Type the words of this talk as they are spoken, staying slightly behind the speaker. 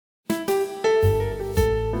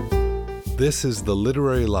This is The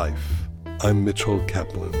Literary Life. I'm Mitchell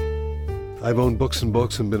Kaplan. I've owned books and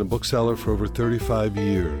books and been a bookseller for over 35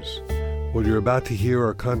 years. What you're about to hear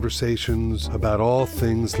are conversations about all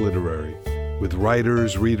things literary, with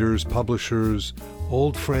writers, readers, publishers,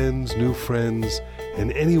 old friends, new friends,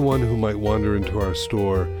 and anyone who might wander into our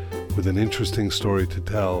store with an interesting story to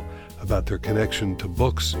tell about their connection to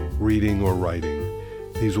books, reading, or writing.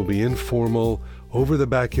 These will be informal,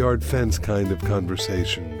 over-the-backyard fence kind of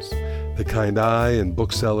conversations, the kind I and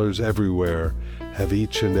booksellers everywhere have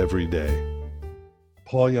each and every day.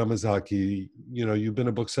 Paul Yamazaki, you've been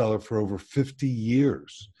a bookseller for over 50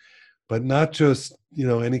 years, but not just,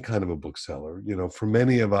 any kind of a bookseller. For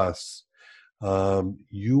many of us,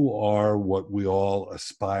 you are what we all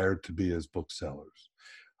aspire to be as booksellers.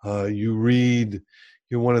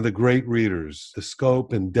 You're one of the great readers. The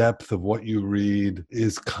scope and depth of what you read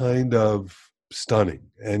is kind of stunning.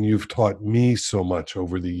 And you've taught me so much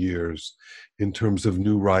over the years in terms of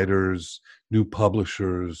new writers, new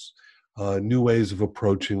publishers, new ways of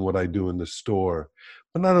approaching what I do in the store.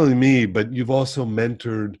 But not only me, but you've also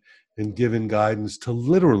mentored and given guidance to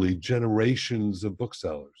literally generations of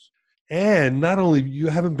booksellers. And not only, you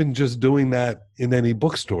haven't been just doing that in any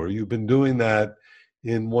bookstore, you've been doing that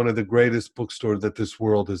in one of the greatest bookstores that this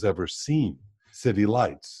world has ever seen, City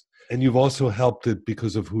Lights. And you've also helped it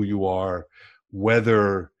because of who you are,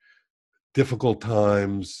 weather difficult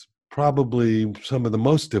times, probably some of the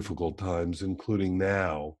most difficult times, including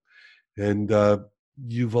now. And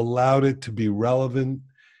you've allowed it to be relevant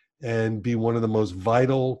and be one of the most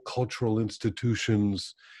vital cultural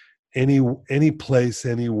institutions any place,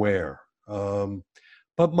 anywhere.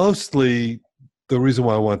 But mostly, the reason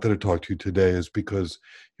why I wanted to talk to you today is because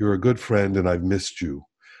you're a good friend and I've missed you.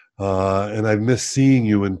 And I've missed seeing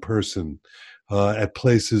you in person at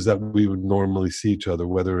places that we would normally see each other,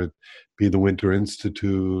 whether it be the Winter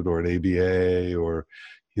Institute or at ABA or,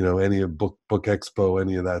 any of Book Expo,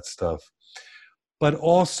 any of that stuff. But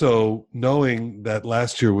also knowing that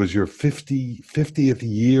last year was your 50th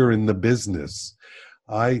year in the business,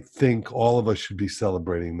 I think all of us should be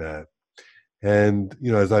celebrating that. And,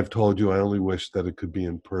 as I've told you, I only wish that it could be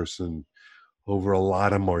in person over a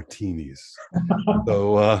lot of martinis.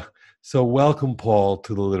 So welcome, Paul,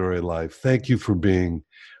 to The Literary Life. Thank you for being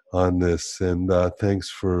on this, and thanks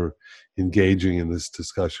for engaging in this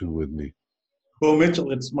discussion with me. Well,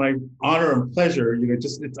 Mitchell, it's my honor and pleasure.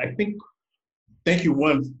 Thank you,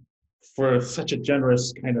 one, for such a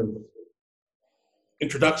generous kind of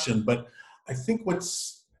introduction. But I think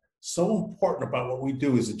what's so important about what we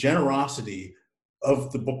do is the generosity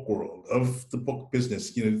of the book world, of the book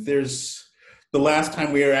business. There's the last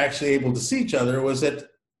time we were actually able to see each other was at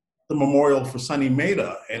the memorial for Sonny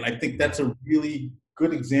Maeda. And I think that's a really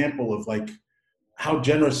good example of how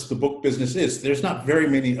generous the book business is. There's not very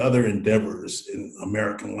many other endeavors in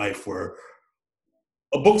American life where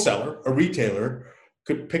a bookseller, a retailer,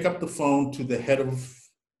 could pick up the phone to the head of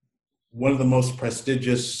one of the most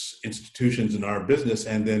prestigious institutions in our business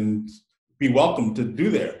and then be welcome to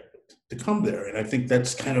come there. And I think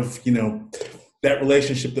that's kind of, that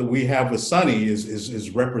relationship that we have with Sonny is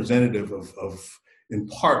representative of in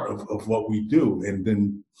part of what we do. And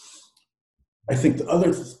then I think the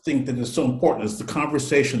other thing that is so important is the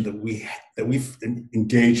conversation that we've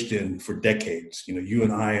engaged in for decades. You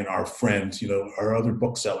and I and our friends, our other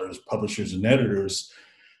booksellers, publishers, and editors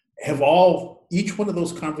have each one of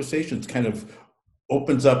those conversations kind of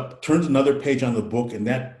turns another page on the book, and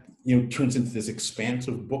that turns into this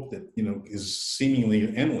expansive book that is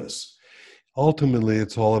seemingly endless. Ultimately,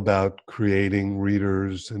 it's all about creating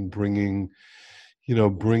readers and bringing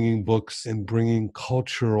books and bringing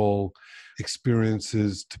cultural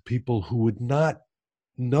experiences to people who would not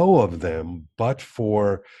know of them but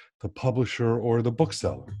for the publisher or the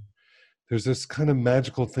bookseller. There's this kind of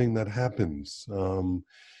magical thing that happens,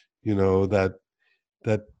 that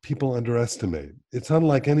people underestimate. It's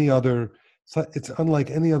unlike any other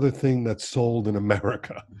thing that's sold in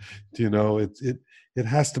America. It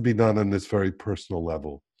has to be done on this very personal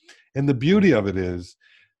level. And the beauty of it is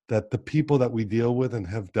that the people that we deal with and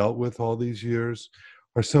have dealt with all these years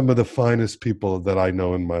are some of the finest people that I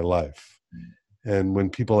know in my life. And when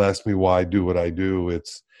people ask me why I do what I do,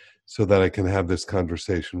 it's so that I can have this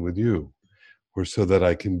conversation with you, or so that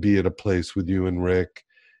I can be at a place with you and Rick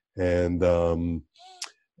and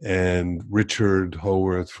Richard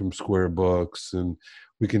Howarth from Square Books, and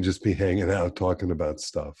we can just be hanging out talking about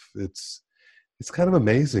stuff. It's kind of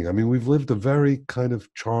amazing. I mean, we've lived a very kind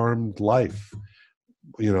of charmed life,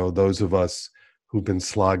 those of us who've been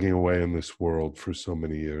slogging away in this world for so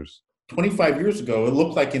many years. 25 years ago, it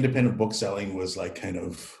looked like independent bookselling was kind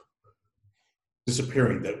of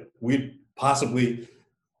disappearing, that we'd possibly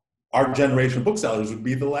our generation of booksellers would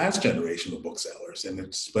be the last generation of booksellers. And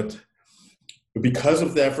but because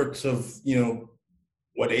of the efforts of,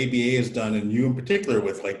 what ABA has done, and you in particular,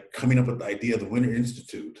 with like coming up with the idea of the Winter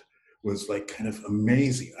Institute, was like kind of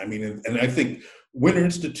amazing. I mean, and I think Winter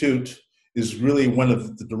Institute is really one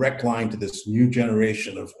of the direct line to this new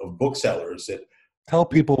generation of booksellers. That Tell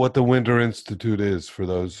people what the Winter Institute is for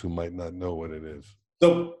those who might not know what it is.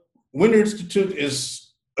 So Winter Institute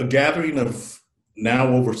is a gathering of now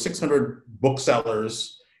over 600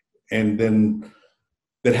 booksellers, and then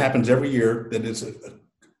that happens every year. That is a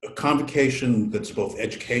convocation that's both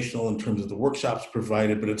educational in terms of the workshops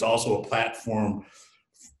provided, but it's also a platform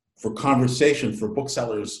for conversation for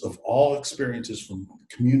booksellers of all experiences, from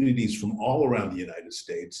communities from all around the United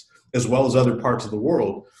States, as well as other parts of the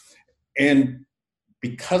world. And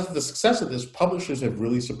because of the success of this, publishers have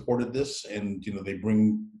really supported this, and they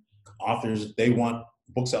bring authors that they want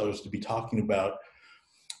booksellers to be talking about.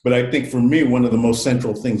 But I think for me, one of the most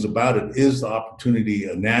central things about it is the opportunity,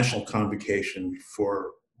 a national convocation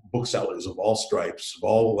for booksellers of all stripes, of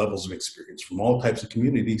all levels of experience, from all types of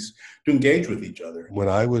communities, to engage with each other. When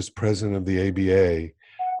I was president of the ABA,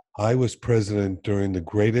 I was president during the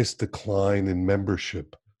greatest decline in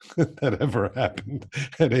membership that ever happened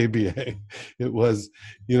at ABA. It was,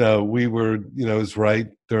 we were, it was right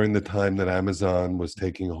during the time that Amazon was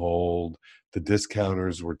taking hold, the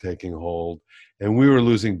discounters were taking hold, and we were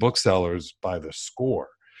losing booksellers by the score.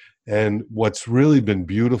 And what's really been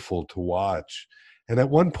beautiful to watch, and at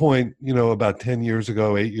one point, about 10 years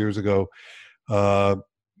ago, 8 years ago, I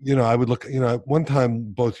would look, at one time,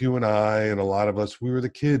 both you and I and a lot of us, we were the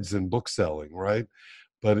kids in bookselling, right?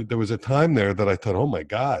 But there was a time there that I thought, oh my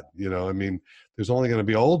God, there's only going to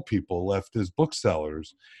be old people left as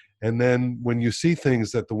booksellers. And then when you see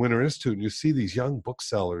things at the Winter Institute and you see these young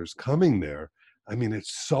booksellers coming there,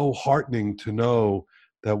 it's so heartening to know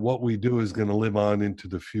that what we do is going to live on into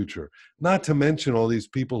the future. Not to mention all these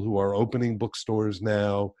people who are opening bookstores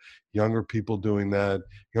now, younger people doing that,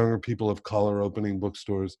 younger people of color opening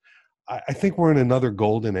bookstores. I think we're in another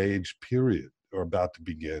golden age period, or about to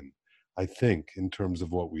begin, I think, in terms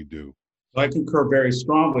of what we do. I concur very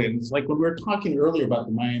strongly. And it's like when we were talking earlier about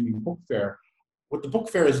the Miami Book Fair, what the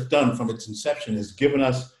Book Fair has done from its inception is given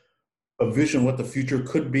us a vision of what the future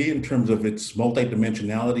could be in terms of its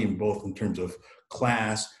multidimensionality, and both in terms of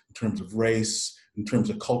class, in terms of race, in terms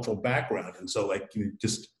of cultural background. And so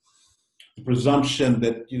just the presumption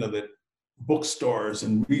that, that bookstores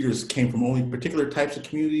and readers came from only particular types of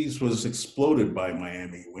communities was exploded by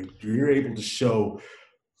Miami, when you're able to show,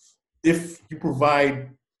 if you provide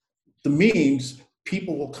the means,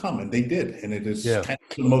 people will come, and they did. And it is kind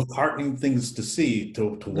of the most heartening things to see,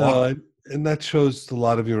 to walk. And that shows a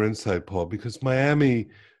lot of your insight, Paul, because Miami,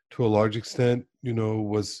 to a large extent,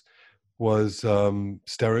 was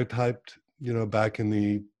stereotyped, back in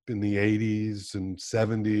the 80s and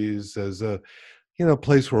 70s as a,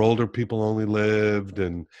 place where older people only lived,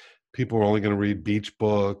 and people were only going to read beach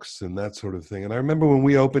books and that sort of thing. And I remember when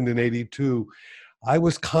we opened in 82, I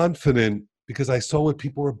was confident because I saw what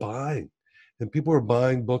people were buying, and people were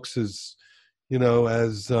buying books as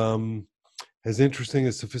interesting,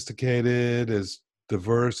 as sophisticated, as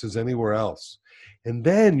diverse as anywhere else. And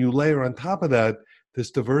then you layer on top of that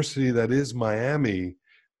this diversity that is Miami,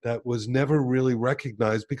 that was never really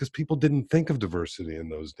recognized because people didn't think of diversity in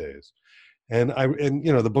those days. And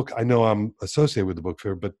the book, I know I'm associated with the book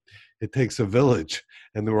fair, but it takes a village.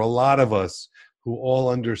 And there were a lot of us who all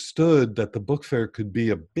understood that the book fair could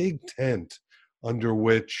be a big tent under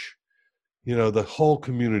which, the whole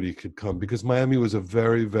community could come, because Miami was a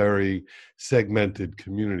very, very segmented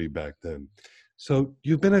community back then. So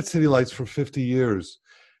you've been at City Lights for 50 years.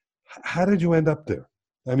 How did you end up there?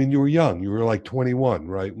 You were young. You were like 21,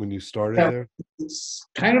 right, when you started there? It's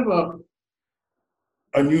kind of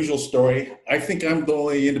a unusual story. I think I'm the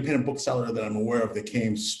only independent bookseller that I'm aware of that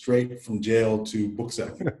came straight from jail to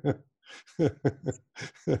bookselling.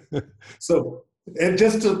 So, and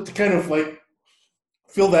just to kind of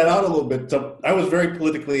fill that out a little bit. So I was very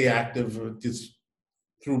politically active just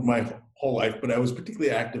through my whole life, but I was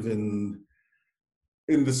particularly active in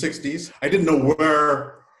the 60s. I didn't know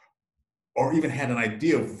where, or even had an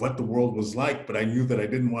idea of what the world was like, but I knew that I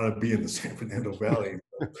didn't want to be in the San Fernando Valley.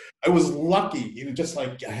 I was lucky, just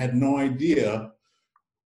I had no idea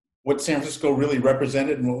what San Francisco really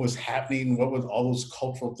represented and what was happening, what was all those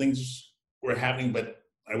cultural things were happening. But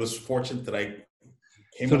I was fortunate that I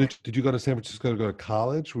came. So did you go to San Francisco to go to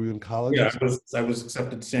college? Were you in college? Yeah, I was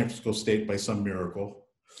accepted to San Francisco State by some miracle.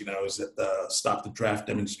 I was at the Stop the Draft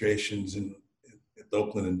demonstrations at the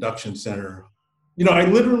Oakland Induction Center. I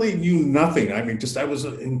literally knew nothing. I mean, just I was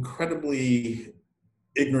an incredibly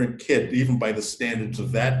ignorant kid, even by the standards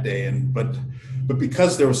of that day. But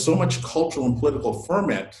because there was so much cultural and political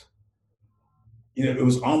ferment, it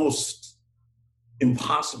was almost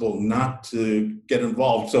impossible not to get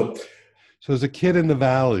involved. So as a kid in the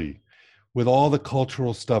Valley, with all the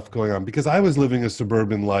cultural stuff going on, because I was living a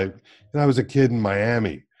suburban life and I was a kid in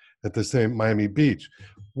Miami at the same Miami Beach.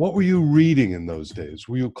 What were you reading in those days?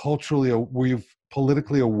 Were you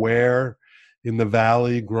politically aware in the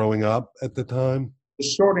Valley growing up at the time? the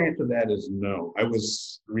short answer to that is no. I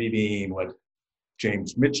was reading like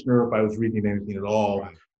James Michener, if I was reading anything at all.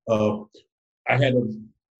 Right. Uh, I had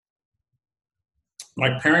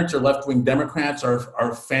my parents are left-wing Democrats.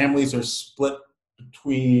 Our families are split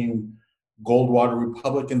between Goldwater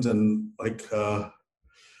Republicans and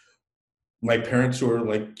my parents who are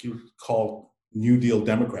like you call New Deal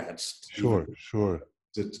Democrats. Sure, sure.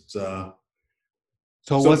 It's So it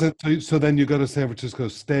so wasn't so then you go to San Francisco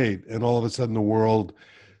State and all of a sudden the world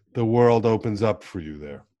opens up for you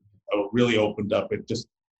there. really opened up. It just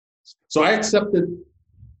so I accepted.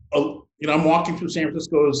 I'm walking through San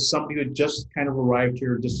Francisco as somebody who had just kind of arrived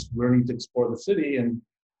here, just learning to explore the city, and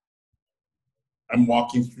I'm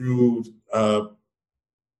walking through the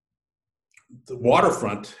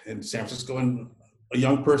waterfront in San Francisco, and a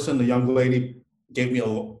young lady, gave me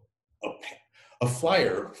a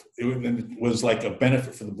flyer. It was like a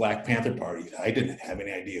benefit for the Black Panther Party. I didn't have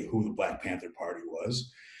any idea who the Black Panther Party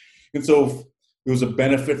was, and so it was a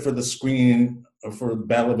benefit for the screening for the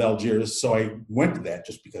Battle of Algiers. So I went to that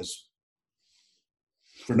just because,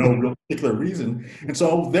 for no real particular reason. And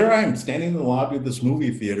so there I am standing in the lobby of this movie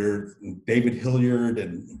theater, and David Hilliard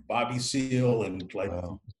and Bobby Seale and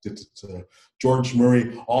Wow. George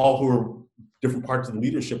Murray, all who are different parts of the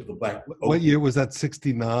leadership of the Black. What year was that?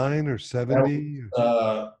 69 or 70?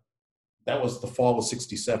 That was the fall of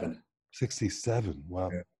 67. 67. Wow.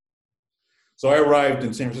 Yeah. So I arrived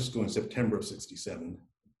in San Francisco in September of 67.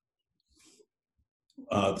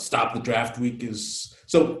 The stop the draft week is,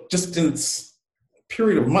 so just in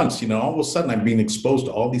period of months, all of a sudden I'm being exposed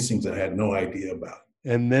to all these things that I had no idea about.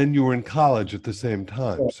 And then you were in college at the same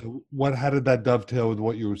time. So how did that dovetail with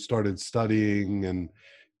what you started studying? And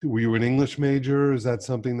were you an English major? Is that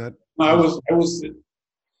something that I was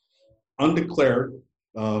undeclared.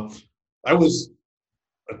 I was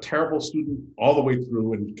a terrible student all the way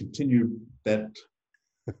through and continued that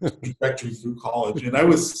trajectory through college. And I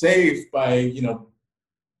was saved by,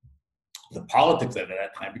 the politics at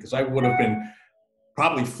that time, because I would have been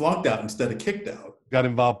probably flunked out instead of kicked out. got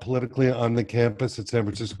involved politically on the campus at San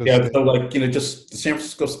Francisco Yeah, State? so just the San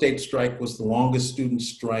Francisco State strike was the longest student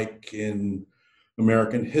strike in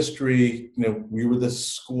American history. We were the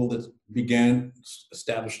school that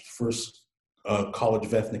established the first College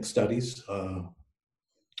of Ethnic Studies.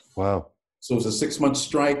 Wow. So it was a 6-month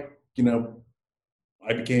strike.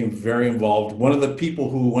 I became very involved. One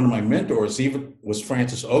of my mentors even was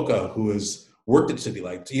Francis Oka, who has worked at City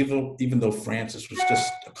Lights, even though Francis was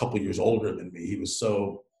just a couple years older than me. He was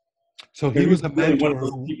So he was a really mentor. one of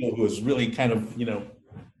those people who was really kind of,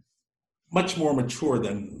 much more mature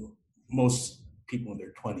than most people in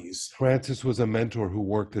their 20s. Francis was a mentor who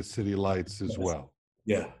worked at City Lights as well.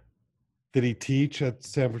 Yeah. Did he teach at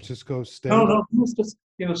San Francisco State? No, he was just,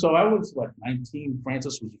 so I was like 19.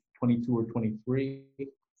 Francis was 22 or 23.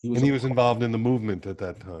 He was involved in the movement at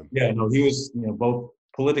that time. Yeah, no, he was, both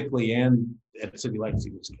politically and at City Lights,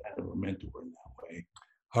 he was kind of a mentor in that way.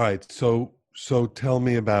 All right. So tell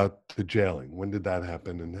me about the jailing. When did that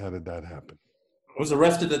happen and how did that happen? I was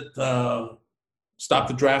arrested at Stop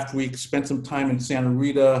the Draft Week, spent some time in Santa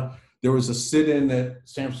Rita. There was a sit-in at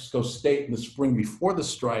San Francisco State in the spring before the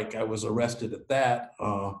strike. I was arrested at that.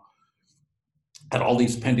 Had all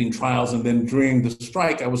these pending trials, and then during the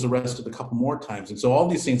strike, I was arrested a couple more times. And so all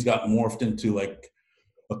these things got morphed into like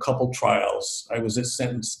a couple trials. I was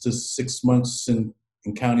sentenced to 6 months in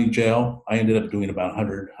county jail. I ended up doing about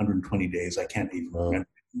 120 days. I can't even remember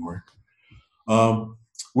anymore.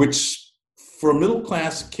 Which, for a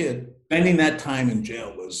middle-class kid, spending that time in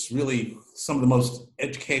jail was really some of the most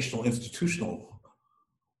educational, institutional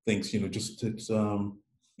things.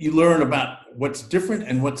 You learn about what's different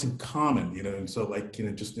and what's in common. And so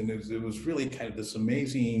it was really kind of this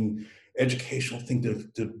amazing educational thing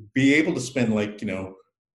to be able to spend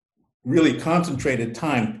really concentrated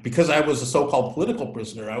time. Because I was a so-called political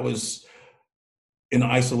prisoner, I was in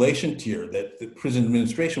isolation tier that the prison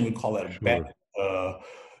administration would call that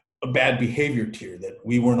a bad behavior tier, that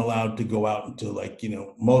we weren't allowed to go out until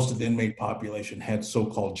most of the inmate population had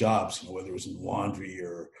so-called jobs, whether it was in laundry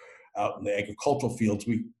or out in the agricultural fields.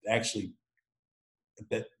 We actually,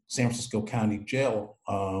 that San Francisco County Jail,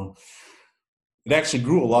 it actually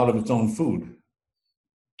grew a lot of its own food.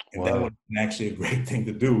 And that Wow. would have been actually a great thing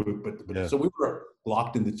to do. But Yeah. so we were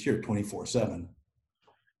locked in the tier 24/7.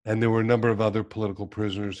 And there were a number of other political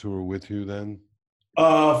prisoners who were with you then?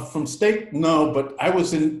 From state, no, but I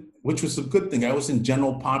was in, which was a good thing. I was in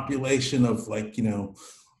general population of like,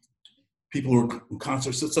 people who were in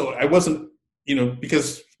concerts. So I wasn't,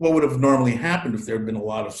 because what would have normally happened if there had been a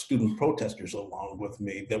lot of student protesters along with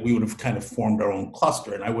me, that we would have kind of formed our own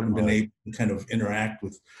cluster, and I wouldn't have been able to kind of interact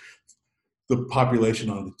with the population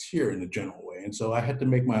on the tier in a general way. And so I had to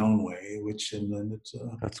make my own way, and then it's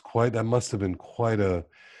that must have been quite a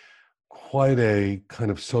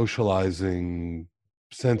kind of socializing,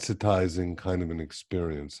 sensitizing kind of an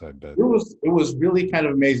experience, I bet. it was really kind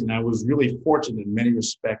of amazing. I was really fortunate in many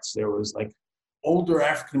respects. There was like older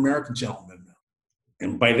African American gentlemen,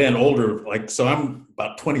 and by then older, like, so I'm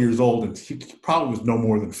about 20 years old, and he probably was no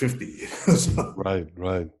more than 50. So, Right.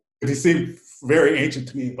 but he seemed very ancient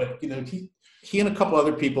to me. But he and a couple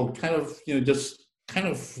other people kind of just kind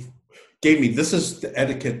of gave me, this is the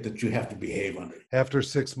etiquette that you have to behave under. After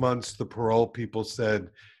 6 months, the parole people said,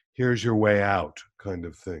 "Here's your way out," kind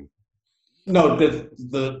of thing. No,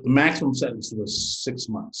 the maximum sentence was 6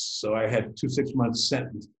 months. So I had 2 6-month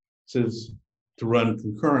sentences to run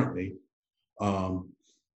concurrently.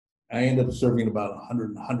 I ended up serving about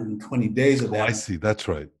 100, 120 days of that. I see. That's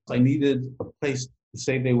right. I needed a place to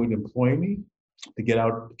say they would employ me to get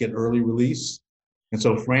out, get early release. And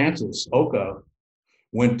so Francis Oka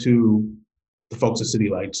went to the folks at City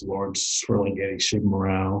Lights, Lawrence Ferlinghetti, Shig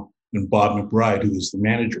Morale, and Bob McBride, who was the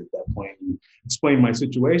manager at that point, and explained my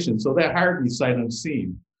situation. So that hired me sight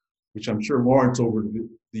unseen, which I'm sure Lawrence over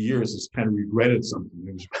the years has kind of regretted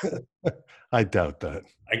something. I doubt that.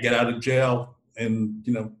 I get out of jail, and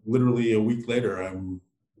literally a week later, I'm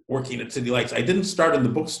working at City Lights. I didn't start in the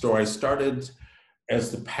bookstore. I started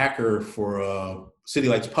as the packer for City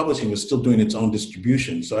Lights Publishing was still doing its own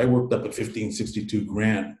distribution. So I worked up at 1562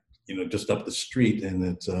 Grant, just up the street, and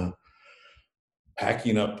it's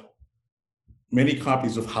packing up many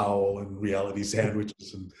copies of Howl and Reality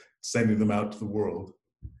Sandwiches and sending them out to the world.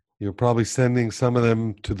 You're probably sending some of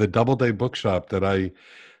them to the Doubleday Bookshop that I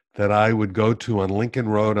would go to on Lincoln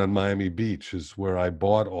Road on Miami Beach, is where I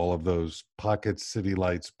bought all of those Pocket City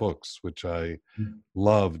Lights books, which I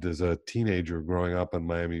loved as a teenager growing up on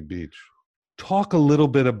Miami Beach. Talk a little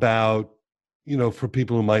bit about, for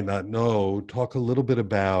people who might not know, talk a little bit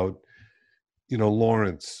about,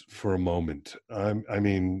 Lawrence for a moment. I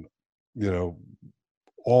mean,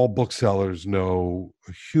 all booksellers know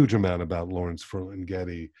a huge amount about Lawrence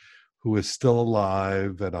Ferlinghetti, who is still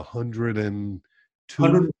alive at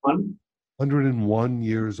 101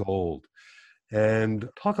 years old. And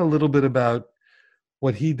talk a little bit about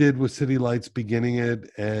what he did with City Lights beginning it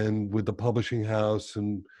and with the publishing house,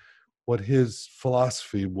 and what his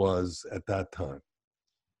philosophy was at that time.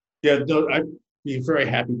 Yeah, no, I'd be very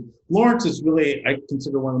happy. Lawrence is really, I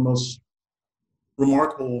consider, one of the most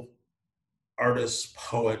remarkable artists,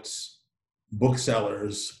 poets,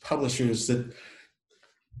 booksellers, publishers that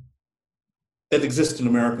exist in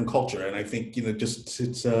American culture. And I think, just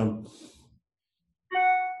it's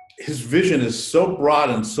his vision is so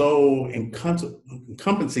broad and so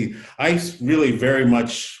encompassing. I really very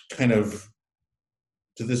much kind of,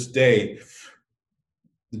 to this day,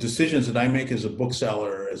 the decisions that I make as a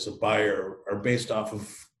bookseller, as a buyer, are based off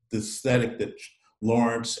of the aesthetic that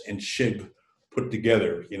Lawrence and Shig put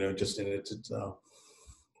together. Just in it's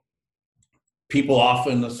people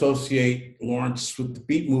often associate Lawrence with the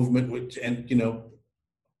beat movement, and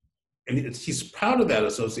he's proud of that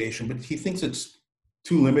association, but he thinks it's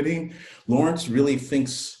too limiting. Lawrence really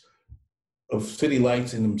thinks of City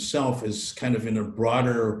Lights and himself as kind of in a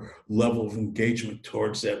broader level of engagement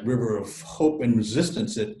towards that river of hope and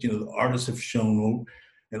resistance that the artists have shown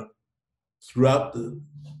throughout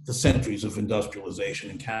the centuries of industrialization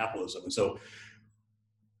and capitalism. And so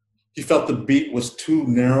he felt the beat was too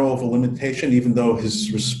narrow of a limitation, even though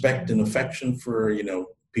his respect and affection for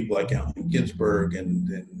people like Allen Ginsberg and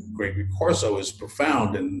Gregory Corso is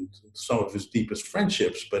profound, and some of his deepest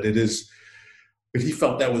friendships. But he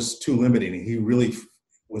felt that was too limiting. He really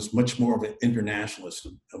was much more of an internationalist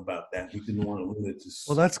about that. He didn't want to limit it.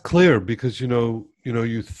 Well, that's clear, because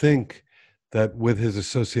you think that with his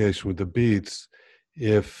association with the Beats,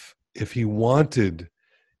 if he wanted,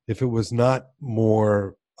 if it was not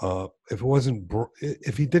more,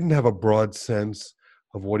 if he didn't have a broad sense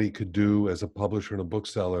of what he could do as a publisher and a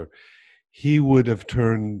bookseller, he would have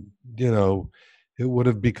turned, it would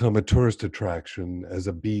have become a tourist attraction as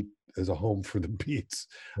a home for the Beats.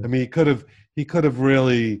 I mean, he could have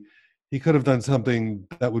really, he could have done something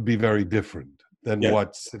that would be very different than Yeah.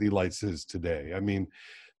 what City Lights is today. I mean,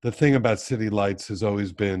 the thing about City Lights has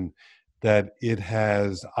always been that it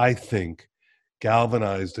has, I think,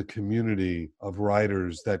 galvanized a community of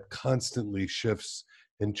writers that constantly shifts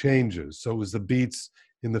and changes. So it was the beats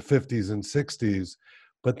in the 50s and 60s.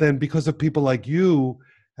 But then because of people like you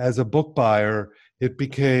as a book buyer, it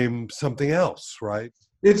became something else, right?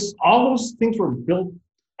 It's all those things were built,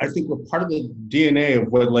 I think, were part of the DNA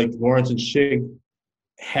of what like Lawrence and Shig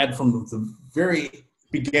had from the very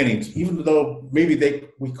beginnings, even though maybe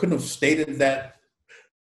we couldn't have stated that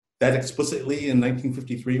explicitly in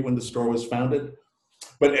 1953 when the store was founded.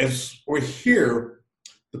 But as we're here,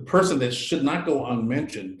 the person that should not go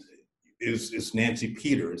unmentioned is Nancy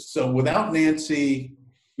Peters. So without Nancy,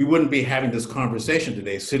 we wouldn't be having this conversation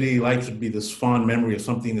today. City Lights would be this fond memory of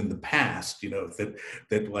something in the past,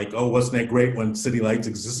 that like, oh, wasn't that great when City Lights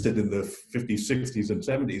existed in the 50s, 60s, and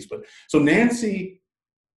 70s? But so Nancy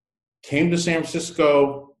came to San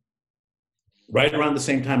Francisco right around the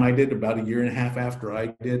same time I did, about a year and a half after I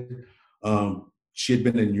did. She had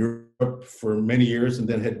been in Europe for many years and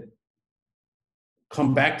then had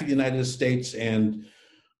come back to the United States and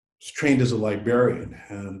was trained as a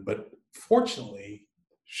librarian. But fortunately,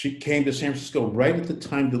 she came to San Francisco right at the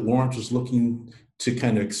time that Lawrence was looking to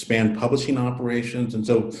kind of expand publishing operations. And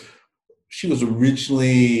so she was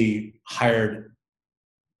originally hired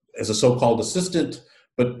as a so-called assistant,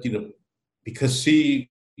 but because she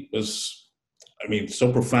was, I mean,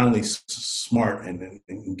 so profoundly smart and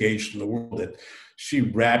engaged in the world that she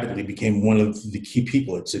rapidly became one of the key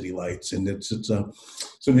people at City Lights. And so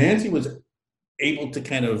Nancy was able to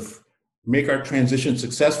kind of make our transition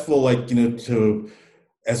successful,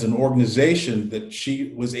 as an organization, that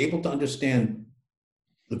she was able to understand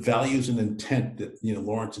the values and intent that,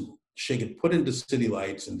 Lawrence and Shig had put into City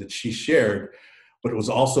Lights and that she shared, but it was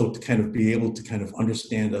also to kind of be able to kind of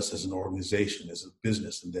understand us as an organization, as a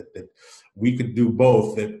business, and that we could do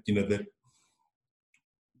both, that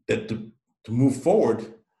to move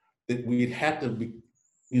forward, that we'd had to be,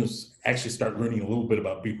 actually start learning a little bit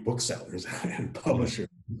about being booksellers and publishers,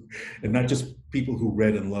 and not just people who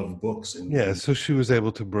read and loved books. So she was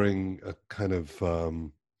able to bring a kind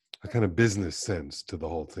of business sense to the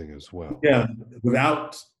whole thing as well. Yeah,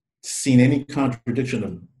 without seeing any contradiction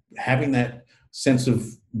of having that sense of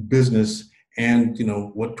business and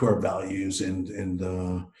what to our values and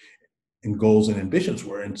goals and ambitions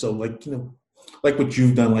were. And so like what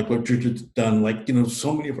you've done, like what Richard's done,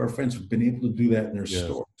 so many of our friends have been able to do that in their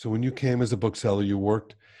store. So when you came as a bookseller, you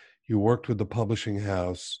worked with the publishing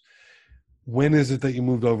house. When is it that you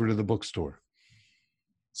moved over to the bookstore?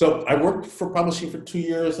 So I worked for publishing for 2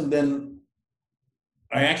 years, and then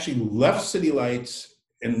I actually left City Lights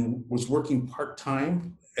and was working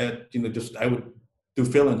part-time at, I would do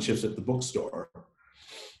fill-in shifts at the bookstore.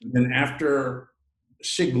 And then after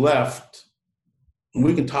Shig left, and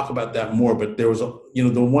we can talk about that more, but there was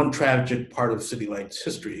the one tragic part of City Lights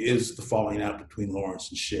history is the falling out between Lawrence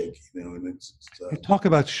and Shig, and talk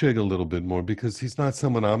about Shig a little bit more, because he's not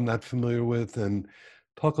someone I'm not familiar with, and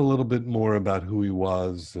talk a little bit more about who he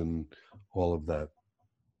was and all of that.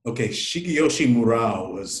 Okay, Shigeyoshi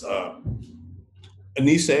Murao was a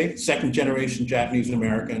Nisei, second generation Japanese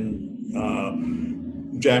American.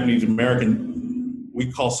 We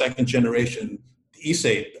call second generation. The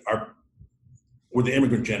Issei were the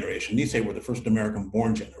immigrant generation. Nisei were the first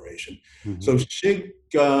American-born generation. Mm-hmm. So Shig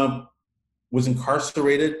was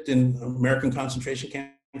incarcerated in American concentration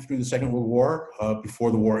camps during the Second World War.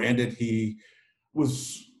 Before the war ended, he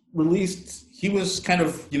was released. He was kind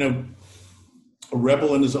of, a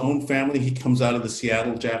rebel in his own family. He comes out of the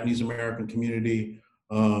Seattle Japanese American community.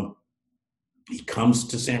 He comes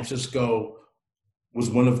to San Francisco, was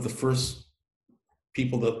one of the first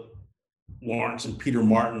people that Lawrence and Peter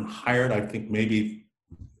Martin hired, I think maybe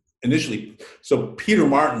initially. So Peter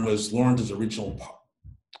Martin was Lawrence's original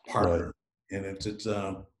partner. Right.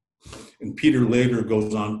 And Peter later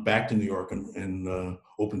goes on back to New York and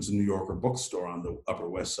opens a New Yorker bookstore on the Upper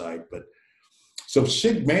West Side. But so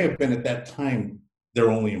Shig may have been at that time their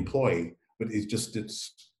only employee, but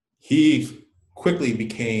he quickly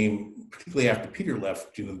became, particularly after Peter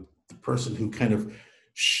left, the person who kind of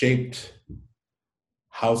shaped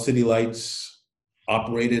how City Lights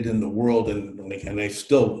operated in the world, and I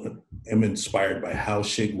still am inspired by how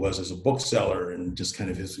Shig was as a bookseller and just kind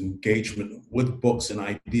of his engagement with books and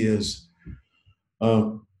ideas.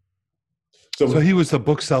 So he was the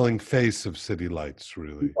book-selling face of City Lights,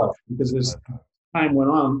 really. Because as time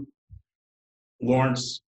went on,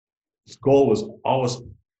 Lawrence's goal was always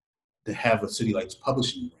to have a City Lights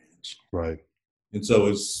publishing branch. Right. And so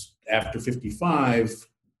as after 55,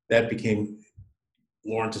 that became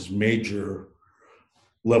Lawrence's major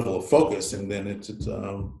level of focus. And then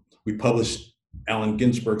we published Allen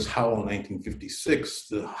Ginsberg's Howl in 1956.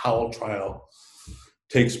 The Howl trial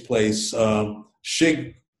takes place.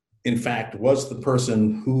 Shig, in fact, was the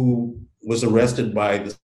person who was arrested by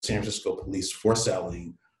the San Francisco police for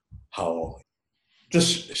selling Howl.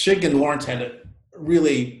 Just Shig and Lawrence had a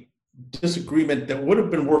really disagreement that would have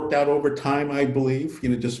been worked out over time, I believe.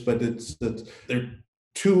 But they're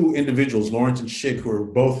two individuals, Lawrence and Shig, who are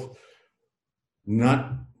both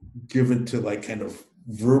not given to like kind of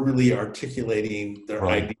verbally articulating their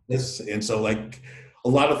ideas, and so like a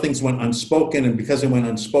lot of things went unspoken, and because they went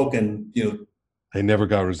unspoken, they never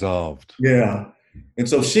got resolved. Yeah, and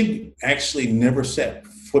so Shig actually never set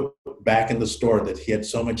foot back in the store that he had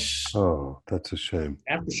so much. Oh, that's a shame.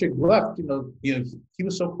 After Shig left, he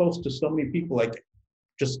was so close to so many people. Like,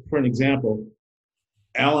 just for an example,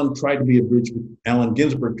 Allen Ginsberg tried to be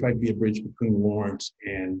a bridge between Lawrence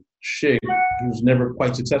and Shig. He was never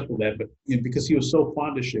quite successful at that, but because he was so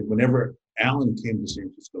fond of Shig, whenever Allen came to San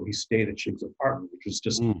Francisco, he stayed at Shig's apartment, which was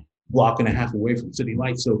just a block and a half away from City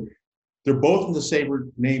Lights. So they're both in the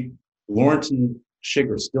same name. Lawrence and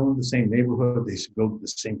Shig are still in the same neighborhood. They go to the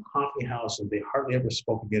same coffee house, and they hardly ever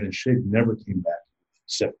spoke again. And Shig never came back,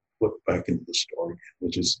 set foot back into the store again,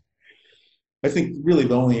 which is, I think, really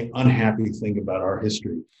the only unhappy thing about our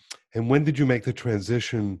history. And when did you make the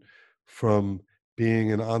transition from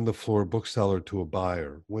being an on-the-floor bookseller to a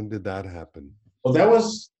buyer? When did that happen? Well,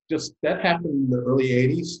 that happened in the early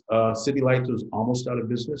 80s. City Lights was almost out of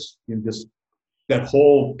business. That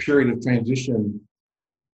whole period of transition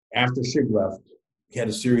after Shig left, he had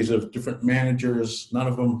a series of different managers, none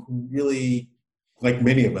of them who really, like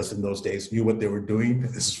many of us in those days, knew what they were doing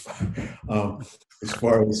as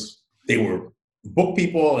far as they were book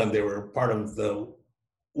people and they were part of the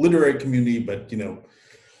literary community, but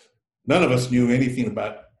none of us knew anything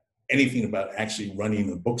about actually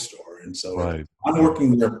running a bookstore. And so I'm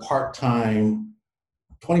working there part-time,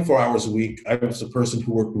 24 hours a week. I was the person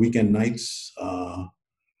who worked weekend nights.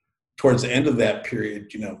 Towards the end of that period,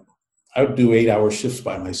 I would do 8-hour shifts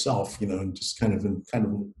by myself, and just kind of in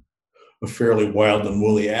a fairly wild and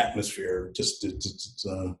woolly atmosphere.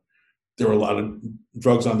 There were a lot of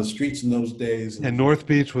drugs on the streets in those days. And North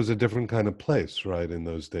Beach was a different kind of place, right, in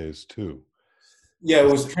those days, too. Yeah,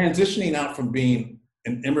 it was transitioning out from being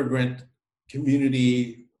an immigrant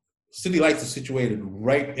community. City Lights is situated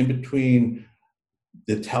right in between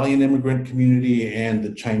the Italian immigrant community and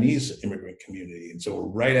the Chinese immigrant community. And so we're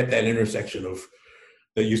right at that intersection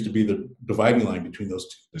that used to be the dividing line between those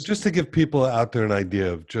two. Just to give people out there an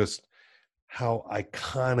idea of just how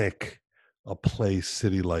iconic a place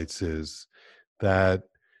City Lights is, that,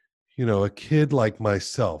 a kid like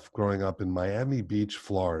myself growing up in Miami Beach,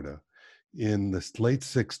 Florida, in the late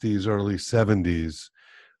 60s, early 70s,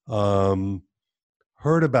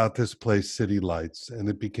 heard about this place, City Lights, and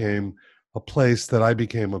it became a place that I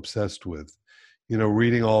became obsessed with,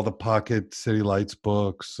 reading all the pocket City Lights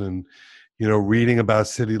books and, reading about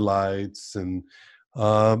City Lights and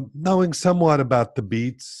knowing somewhat about the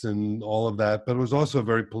beats and all of that, but it was also a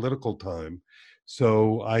very political time.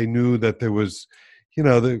 So I knew that there was,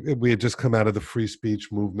 we had just come out of the free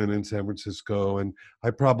speech movement in San Francisco, and I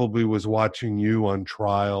probably was watching you on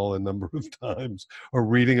trial a number of times or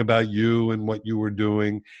reading about you and what you were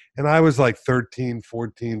doing. And I was like 13,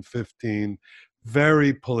 14, 15,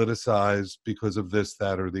 very politicized because of this,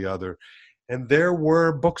 that, or the other. And there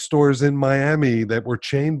were bookstores in Miami that were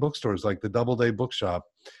chain bookstores, like the Doubleday Bookshop.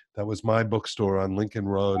 That was my bookstore on Lincoln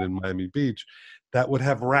Road in Miami Beach, that would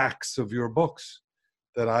have racks of your books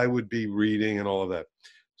that I would be reading and all of that.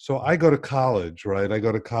 So I go to college, right? I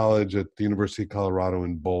go to college at the University of Colorado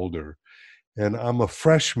in Boulder. And I'm a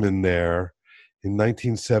freshman there in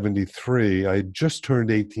 1973. I had just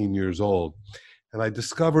turned 18 years old. And I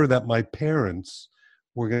discovered that my parents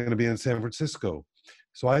were going to be in San Francisco.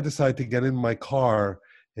 So I decided to get in my car,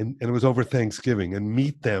 and it was over Thanksgiving, and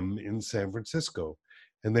meet them in San Francisco.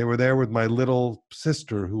 And they were there with my little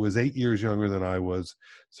sister, who was 8 years younger than I was.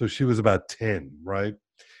 So she was about 10, right?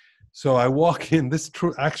 So I walk in. This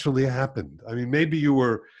actually happened. I mean, maybe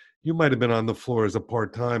you might have been on the floor as a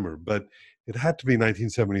part-timer, but it had to be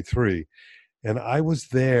 1973. And I was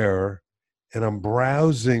there, and I'm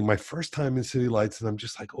browsing, my first time in City Lights, and I'm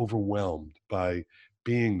just like overwhelmed by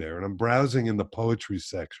being there. And I'm browsing in the poetry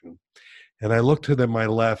section. And I look to my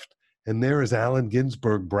left, and there is Allen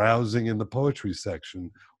Ginsberg browsing in the poetry section.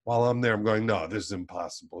 While I'm there, I'm going, no, this is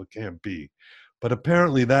impossible. It can't be. But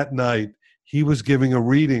apparently that night, he was giving a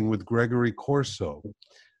reading with Gregory Corso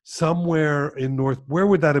somewhere in where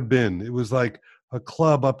would that have been? It was like a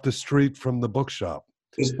club up the street from the bookshop.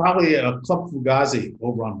 It's probably a Club Fugazi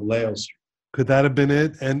over on Vallejo Street. Could that have been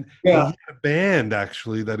it? And he Yeah. had a band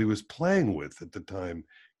actually that he was playing with at the time.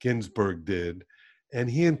 Ginsberg did, and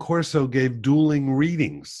he and Corso gave dueling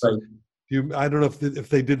readings. Right. I don't know if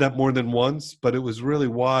they did that more than once, but it was really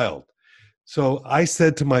wild. So I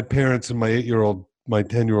said to my parents and my 8-year-old, my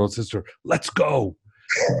 10-year-old sister, "Let's go."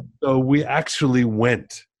 So we actually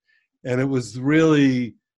went, and it was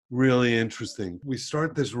really, really interesting. We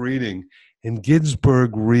start this reading, and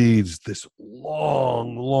Ginsberg reads this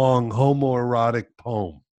long, long homoerotic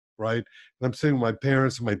poem, right? And I'm sitting with my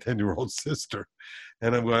parents and my 10-year-old sister,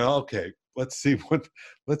 and I'm going, okay, let's see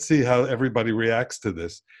how everybody reacts to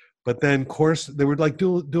this. But then Corso, they were like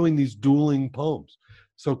doing these dueling poems.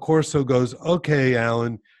 So Corso goes, okay,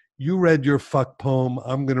 Alan, you read your fuck poem.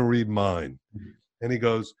 I'm going to read mine. And he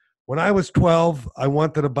goes, when I was 12, I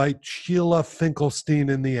wanted to bite Sheila Finkelstein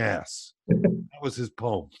in the ass. That was his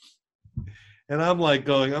poem. And I'm like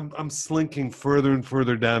going, I'm slinking further and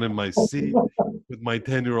further down in my seat with my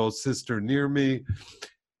 10-year-old sister near me.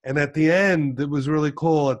 And at the end, it was really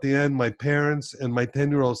cool. At the end, my parents and my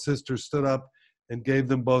 10-year-old sister stood up and gave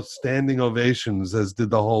them both standing ovations, as did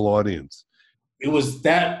the whole audience. It was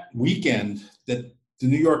that weekend that the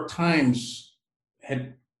New York Times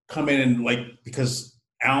had come in and because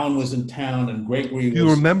Alan was in town and Gregory was. Do you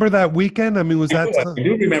remember that weekend? I mean, was that? I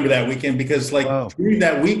do remember that weekend because Wow. during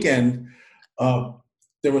that weekend,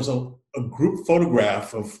 there was a group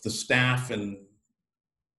photograph of the staff and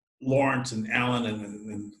Lawrence and Alan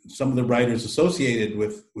and some of the writers associated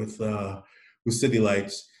with City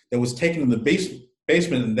Lights that was taken in the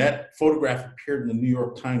basement, and that photograph appeared in the New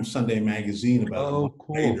York Times Sunday magazine about a month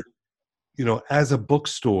later. You know, as a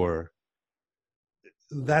bookstore,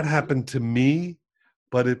 that happened to me,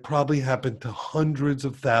 but it probably happened to hundreds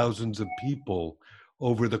of thousands of people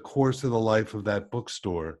over the course of the life of that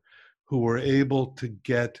bookstore who were able to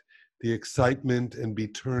get the excitement and be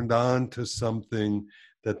turned on to something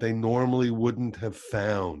that they normally wouldn't have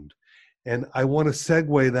found. And I want to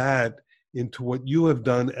segue that into what you have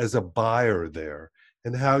done as a buyer there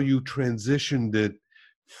and how you transitioned it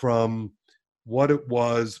from what it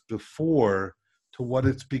was before to what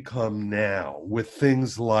it's become now, with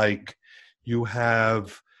things like you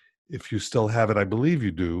have, if you still have it, I believe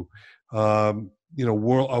you do, a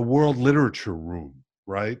world literature room,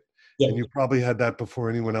 right? Yeah. And you probably had that before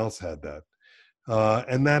anyone else had that.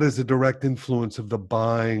 And that is a direct influence of the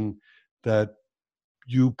buying that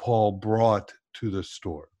you, Paul, brought to the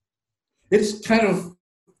store. It's kind of,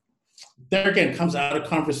 there again, comes out of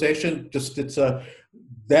conversation. Just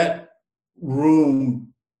that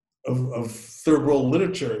room of third world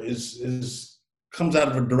literature comes out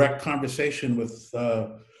of a direct conversation with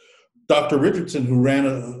Dr. Richardson, who ran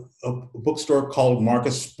a bookstore called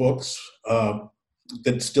Marcus Books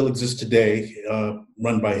that still exists today,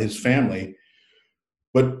 run by his family.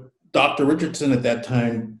 But Dr. Richardson at that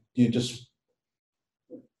time, just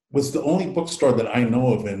was the only bookstore that I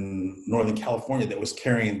know of in Northern California that was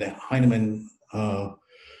carrying the Heinemann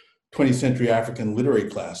 20th Century African Literary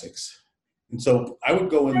Classics. And so I would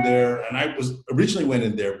go in there, and I was originally went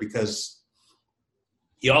in there because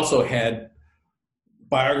he also had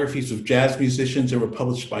biographies of jazz musicians that were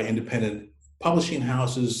published by independent publishing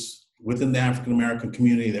houses within the African American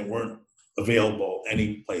community that weren't available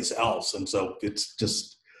anyplace else. And so it's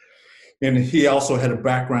just, and he also had a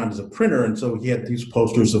background as a printer, and so he had these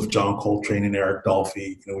posters of John Coltrane and Eric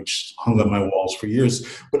Dolphy, which hung on my walls for years.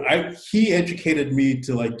 But he educated me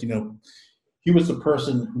to he was the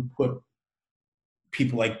person who put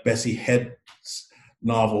people like Bessie Head's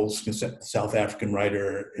novels, South African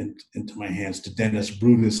writer, into my hands, to Dennis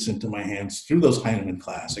Brutus into my hands through those Heinemann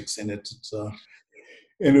classics, and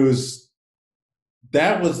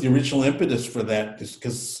that was the original impetus for that, just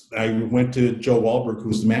because I went to Joe Wahlberg, who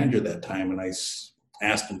was the manager at that time, and I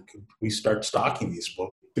asked him, could we start stocking these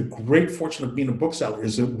books? The great fortune of being a bookseller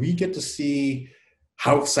is that we get to see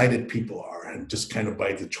how excited people are, and just kind of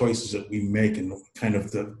by the choices that we make and kind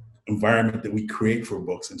of the environment that we create for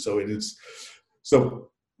books. And so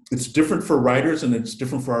it's different for writers, and it's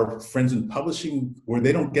different for our friends in publishing, where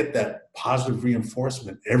they don't get that positive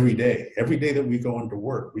reinforcement every day. Every day that we go into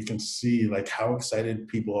work, we can see how excited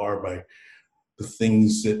people are by the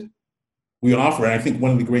things that we offer. And I think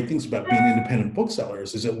one of the great things about being independent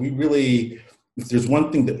booksellers is that we really, if there's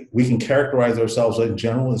one thing that we can characterize ourselves in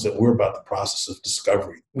general, is that we're about the process of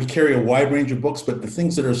discovery. We carry a wide range of books, but the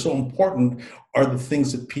things that are so important are the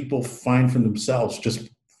things that people find for themselves. Just the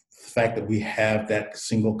fact that we have that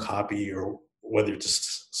single copy, or whether it's a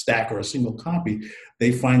stack or a single copy,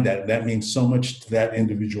 they find that means so much to that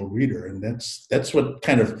individual reader. And that's what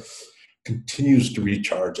kind of continues to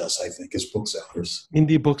recharge us, I think, as booksellers.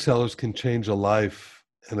 Indie booksellers can change a life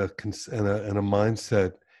and a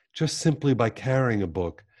mindset just simply by carrying a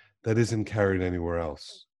book that isn't carried anywhere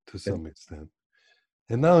else to some extent.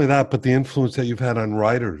 And not only that, but the influence that you've had on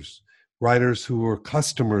writers who were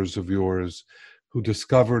customers of yours, who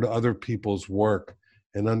discovered other people's work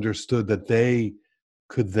and understood that they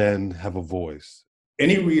could then have a voice.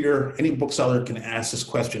 Any reader, any bookseller can ask this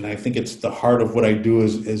question. I think it's the heart of what I do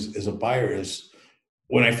as a buyer is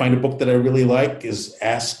when I find a book that I really like is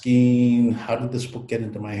asking, how did this book get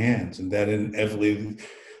into my hands? And that inevitably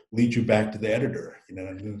leads you back to the editor.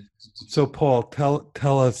 So Paul,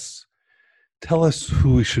 tell us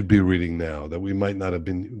who we should be reading now that we might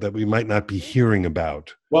not be hearing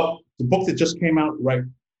about. Well, the book that just came out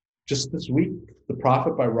just this week, The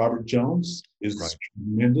Prophet by Robert Jones, is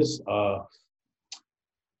tremendous.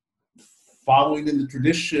 Following in the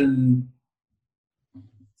tradition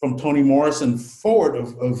from Toni Morrison forward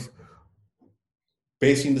of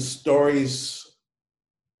basing the stories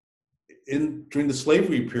during the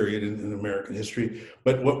slavery period in American history.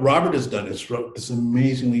 But what Robert has done is wrote this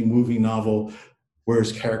amazingly moving novel where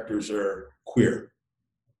his characters are queer.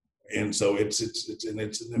 And so it's an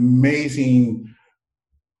amazing,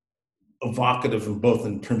 evocative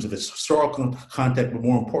in terms of its historical content, but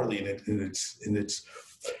more importantly in its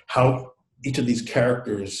how each of these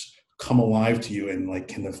characters come alive to you and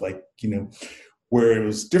where it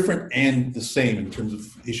was different and the same in terms of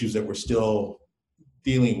issues that we're still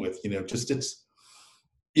dealing with. One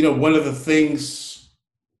of the things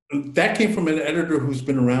that came from an editor who's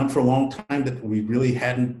been around for a long time that we really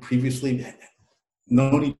hadn't previously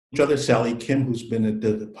known each other, Sally Kim, who's been at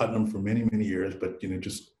the Putnam for many, many years, but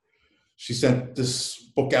she sent this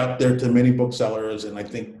book out there to many booksellers, and I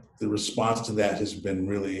think the response to that has been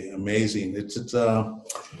really amazing. This is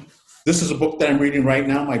a book that I'm reading right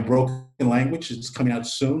now, My Broken Language. It's coming out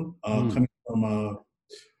soon, coming from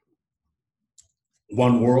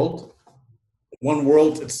One World. One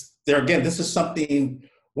World, it's there again, this is something,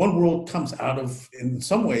 One World comes out of, in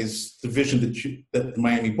some ways, the vision that the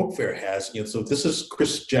Miami Book Fair has. So this is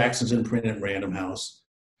Chris Jackson's imprint at Random House.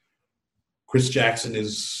 Chris Jackson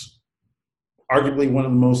is arguably one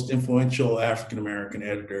of the most influential African-American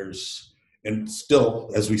editors, and still,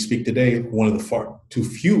 as we speak today, one of the far too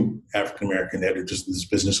few African-American editors in this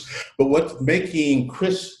business. But what's making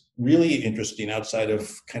Chris really interesting outside of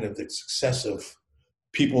kind of the success of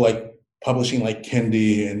people like publishing like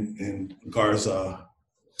Kendi and Garza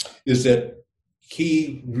is that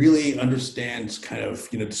he really understands kind of,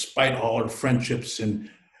 despite all our friendships and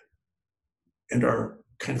our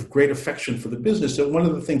kind of great affection for the business, that one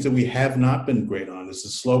of the things that we have not been great on is the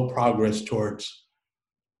slow progress towards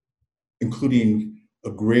including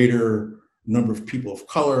a greater number of people of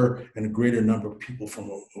color and a greater number of people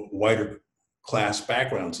from a wider class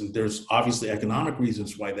backgrounds. And there's obviously economic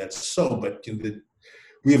reasons why that's so, but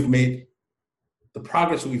we have made, the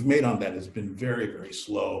progress that we've made on that has been very, very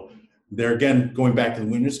slow. There again, going back to the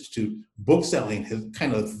Wynne Institute, bookselling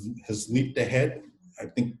has leaped ahead, I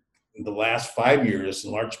think, in the last 5 years,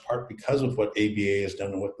 in large part because of what ABA has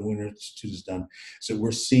done and what the Wynne Institute has done. So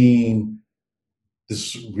we're seeing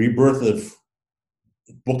this rebirth of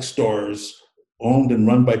bookstores owned and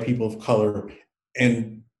run by people of color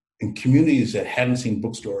and in communities that hadn't seen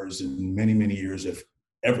bookstores in many, many years, if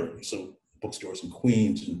ever. So bookstores in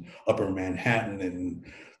Queens and Upper Manhattan and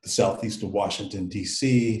the southeast of Washington,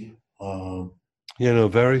 D.C.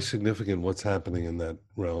 Very significant what's happening in that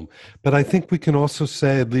realm. But I think we can also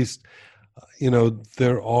say, at least,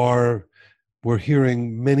 we're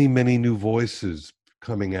hearing many, many new voices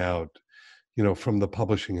coming out, from the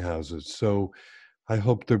publishing houses. So I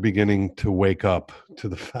hope they're beginning to wake up to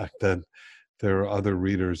the fact that there are other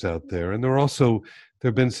readers out there. And there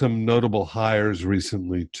have been some notable hires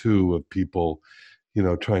recently too of people,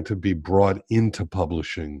 trying to be brought into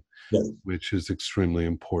publishing, Yes. Which is extremely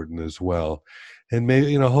important as well. And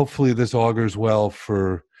maybe, hopefully this augurs well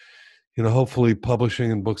for, hopefully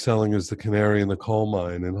publishing and bookselling is the canary in the coal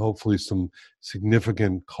mine, and hopefully some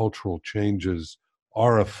significant cultural changes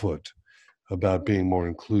are afoot about being more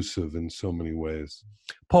inclusive in so many ways.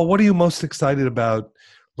 Paul, what are you most excited about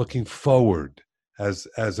looking forward as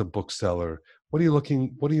a bookseller? What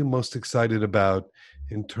are you most excited about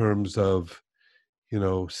in terms of,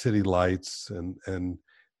 City Lights and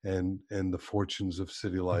the fortunes of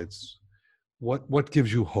City Lights? What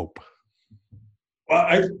gives you hope?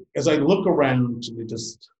 Well, as I look around,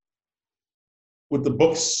 just with the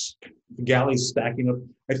books, the galleys stacking up,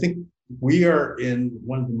 I think we are in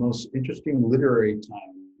one of the most interesting literary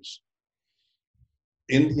times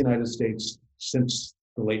in the United States since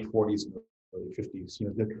the late 40s and early 50s.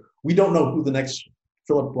 We don't know who the next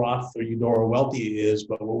Philip Roth or Eudora Welty is,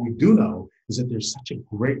 but what we do know is that there's such a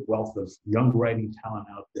great wealth of young writing talent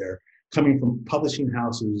out there coming from publishing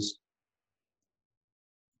houses,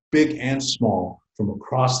 big and small, from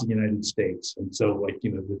across the United States. And so,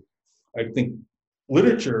 I think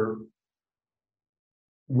literature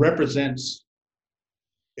represents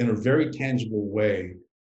in a very tangible way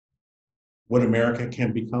what America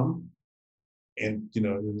can become. And,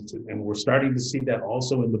 and we're starting to see that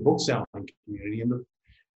also in the bookselling community.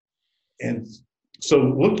 And so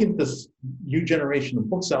looking at this new generation of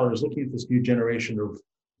booksellers, looking at this new generation of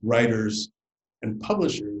writers and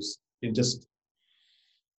publishers,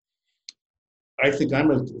 I think I'm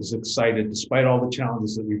as excited, despite all the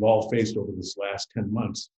challenges that we've all faced over this last 10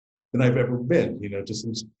 months, than I've ever been.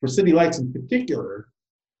 Just for City Lights in particular,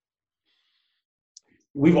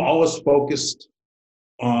 we've always focused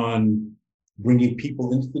on bringing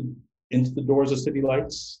people into the doors of City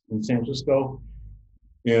Lights in San Francisco.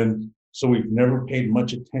 And so we've never paid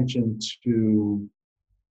much attention to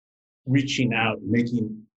reaching out,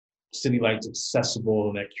 making City Lights accessible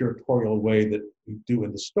in that curatorial way that we do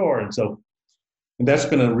in the store. And that's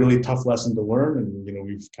been a really tough lesson to learn. And,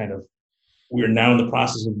 we're now in the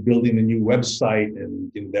process of building a new website,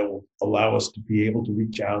 and that will allow us to be able to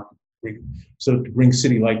reach out, to bring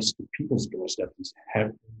City Lights to people's doorstep.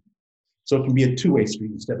 So it can be a two-way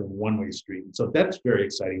street instead of a one-way street. And so that's very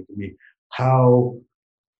exciting to me, how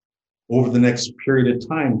over the next period of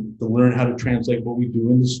time to learn how to translate what we do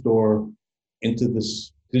in the store into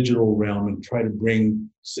this digital realm and try to bring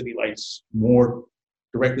City Lights more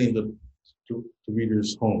directly into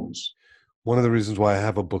readers' homes. One of the reasons why I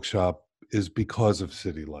have a bookshop is because of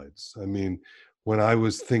City Lights. I mean, when I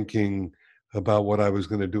was thinking about what I was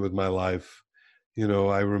going to do with my life,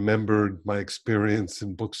 I remembered my experience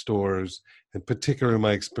in bookstores, and particularly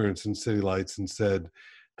my experience in City Lights, and said,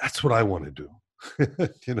 that's what I want to do.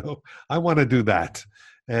 I want to do that.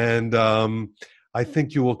 And I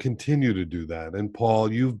think you will continue to do that. And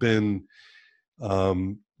Paul, you've been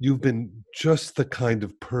just the kind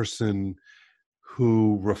of person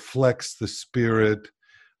who reflects the spirit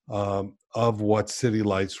of what City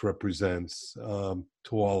Lights represents to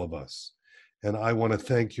all of us. And I want to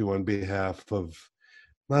thank you on behalf of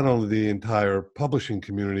not only the entire publishing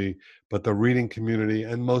community, but the reading community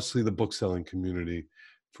and mostly the bookselling community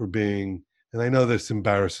for being, and I know this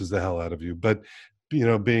embarrasses the hell out of you, but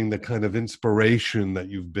being the kind of inspiration that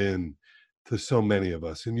you've been to so many of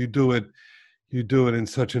us. And you do it in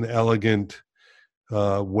such an elegant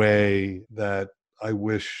way that I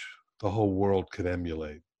wish the whole world could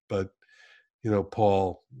emulate. But,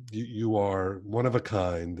 Paul, you are one of a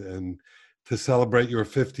kind, and to celebrate your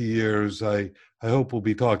 50 years, I hope we'll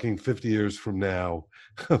be talking 50 years from now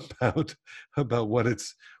about what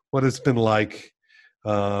it's been like.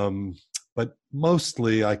 But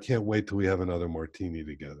mostly, I can't wait till we have another martini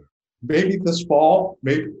together. Maybe this fall,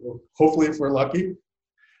 hopefully if we're lucky.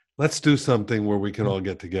 Let's do something where we can all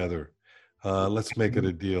get together. Let's make it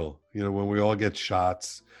a deal. When we all get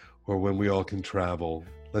shots or when we all can travel,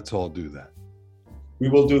 let's all do that. We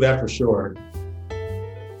will do that for sure.